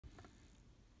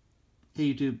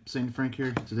Hey YouTube, St. Frank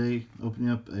here. Today, opening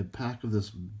up a pack of this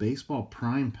baseball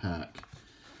prime pack.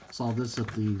 Saw this at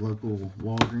the local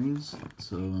Walgreens,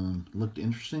 so looked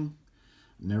interesting.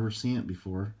 Never seen it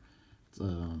before. It's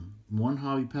one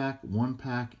hobby pack, one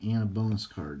pack, and a bonus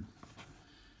card.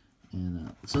 And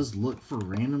it says look for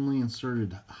randomly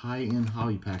inserted high-end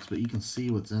hobby packs, but you can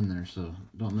see what's in there, so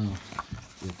don't know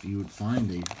if you would find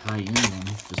a high-end one.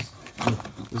 Just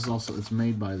look, this is also, it's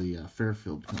made by the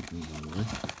Fairfield company, by the way.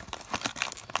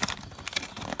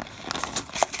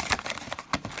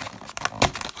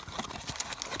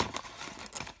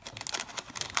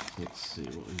 Let's see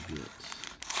what we get.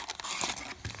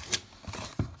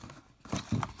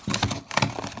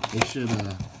 They should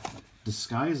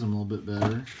disguise them a little bit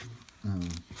better.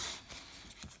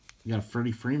 You got a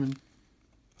Freddie Freeman.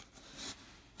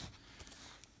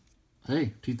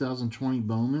 Hey, 2020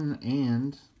 Bowman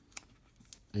and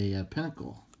a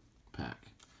Pinnacle pack.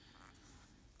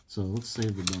 So let's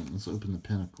save the Bowman. Let's open the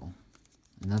Pinnacle.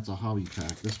 And that's a hobby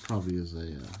pack. This probably is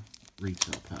a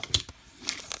retail pack.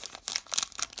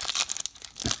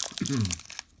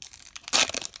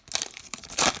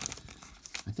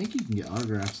 I think you can get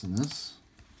autographs in this.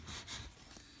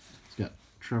 It's got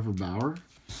Trevor Bauer,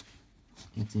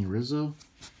 Anthony Rizzo,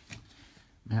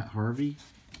 Matt Harvey,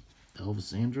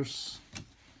 Elvis Andrus.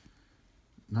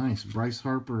 Nice. Bryce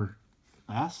Harper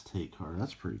Aztec card.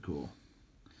 That's pretty cool.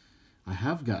 I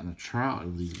have gotten a trout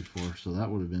of these before, so that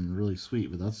would have been really sweet,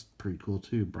 but that's pretty cool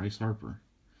too. Bryce Harper.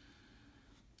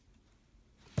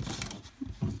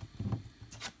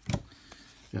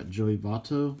 Got Joey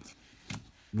Votto,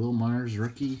 Will Myers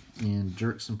rookie, and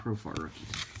Jerkson Profar rookie.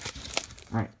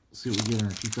 Alright, let's see what we get in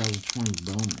our 2020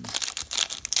 Bowman.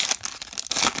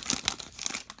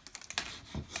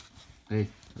 Hey,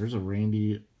 there's a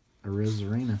Randy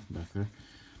Arozarena back there.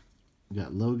 We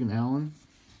got Logan Allen,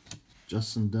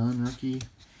 Justin Dunn rookie.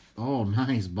 Oh,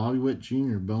 nice. Bobby Witt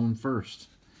Jr. Bowman first.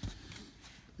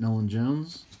 Nolan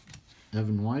Jones,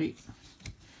 Evan White,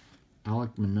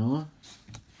 Alek Manoah,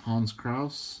 Hans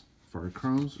Kraus for our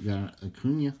Chromes. We got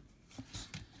Acuna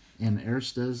and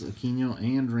Aristides Aquino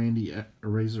and Randy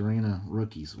Arozarena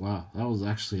rookies. Wow, that was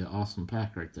actually an awesome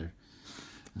pack right there.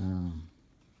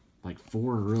 Like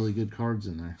 4 really good cards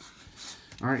in there.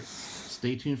 Alright,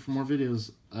 stay tuned for more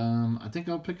videos. I think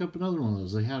I'll pick up another one of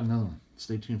those. They had another one.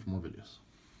 Stay tuned for more videos.